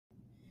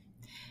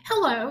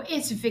Hello,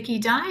 it's Vicki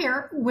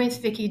Dyer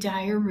with Vicki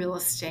Dyer Real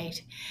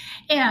Estate.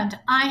 And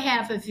I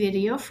have a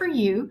video for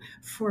you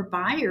for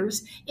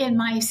buyers in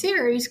my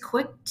series,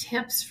 Quick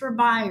Tips for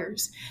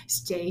Buyers.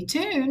 Stay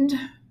tuned.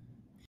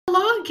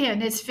 Hello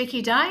again, it's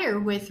Vicki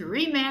Dyer with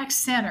Remax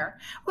Center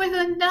with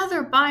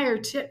another buyer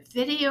tip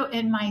video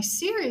in my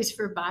series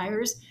for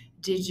buyers.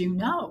 Did you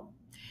know?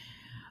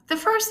 The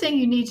first thing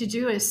you need to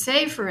do is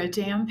save for a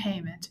down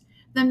payment.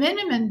 The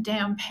minimum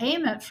down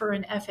payment for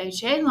an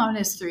FHA loan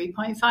is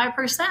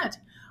 3.5%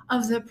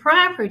 of the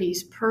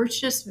property's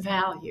purchase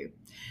value.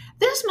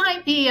 This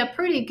might be a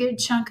pretty good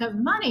chunk of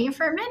money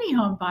for many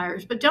home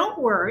buyers, but don't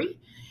worry.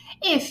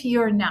 If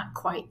you're not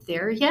quite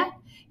there yet,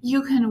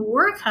 you can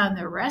work on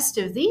the rest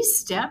of these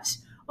steps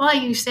while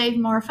you save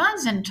more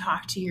funds and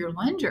talk to your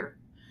lender.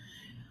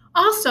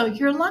 Also,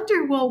 your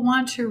lender will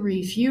want to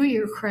review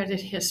your credit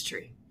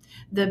history.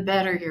 The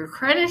better your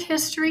credit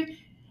history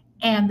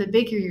and the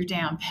bigger your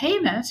down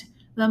payment,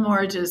 the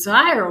more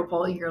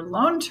desirable your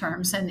loan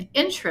terms and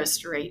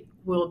interest rate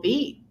will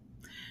be.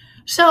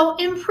 So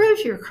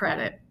improve your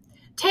credit.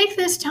 Take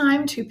this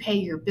time to pay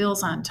your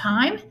bills on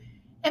time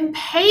and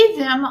pay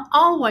them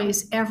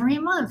always every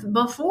month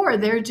before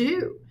they're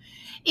due.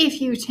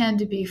 If you tend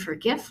to be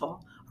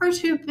forgetful or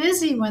too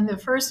busy when the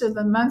first of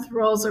the month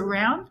rolls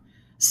around,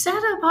 set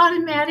up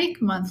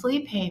automatic monthly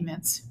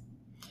payments.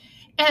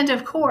 And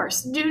of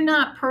course, do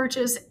not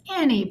purchase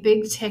any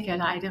big ticket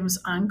items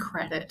on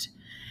credit.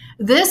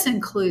 This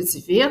includes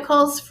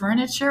vehicles,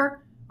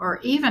 furniture,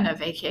 or even a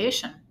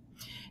vacation.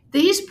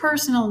 These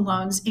personal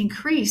loans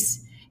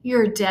increase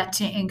your debt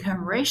to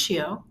income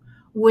ratio,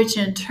 which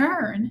in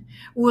turn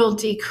will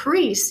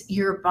decrease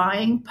your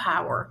buying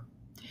power.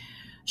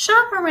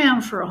 Shop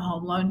around for a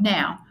home loan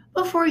now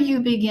before you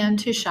begin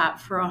to shop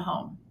for a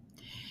home.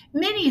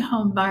 Many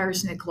home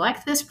buyers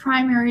neglect this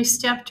primary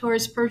step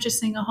towards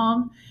purchasing a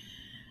home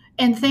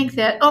and think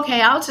that,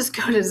 okay, I'll just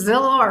go to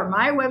Zillow or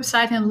my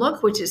website and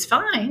look, which is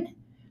fine.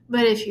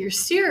 But if you're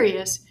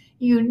serious,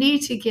 you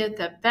need to get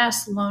the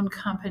best loan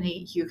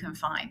company you can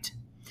find.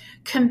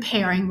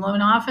 Comparing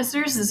loan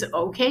officers is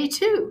okay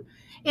too.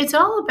 It's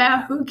all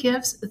about who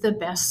gives the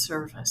best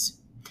service.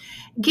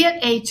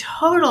 Get a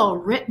total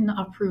written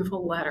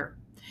approval letter.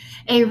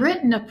 A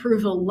written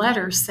approval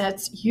letter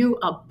sets you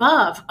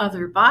above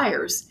other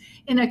buyers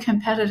in a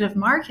competitive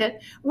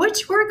market,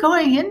 which we're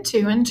going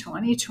into in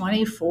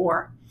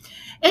 2024.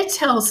 It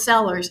tells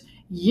sellers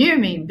you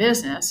mean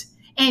business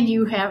and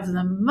you have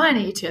the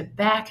money to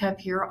back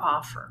up your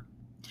offer.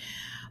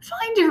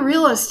 Find a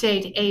real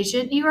estate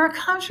agent you are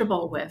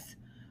comfortable with.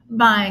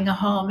 Buying a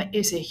home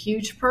is a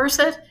huge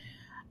purchase,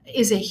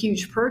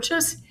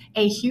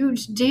 a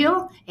huge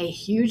deal, a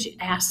huge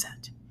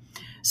asset.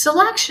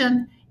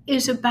 Selection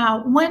is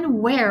about when,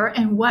 where,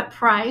 and what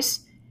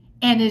price,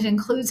 and it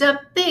includes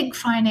a big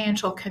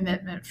financial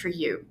commitment for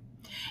you.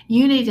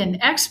 You need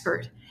an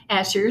expert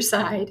at your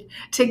side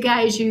to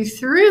guide you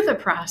through the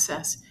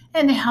process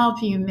and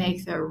help you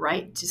make the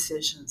right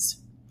decisions.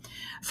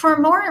 For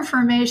more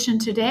information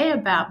today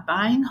about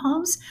buying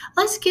homes,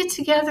 let's get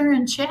together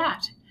and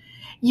chat.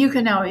 You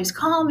can always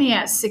call me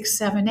at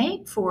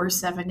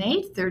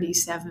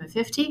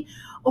 678-478-3750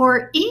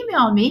 or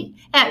email me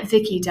at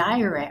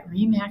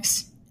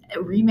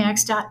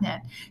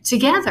vickidyer@remax.net.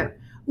 Together,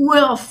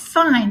 we'll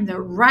find the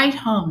right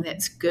home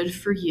that's good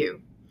for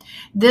you.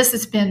 This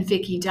has been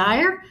Vicki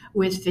Dyer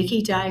with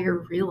Vicki Dyer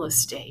Real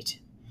Estate.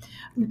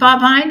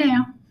 Bye-bye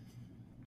now.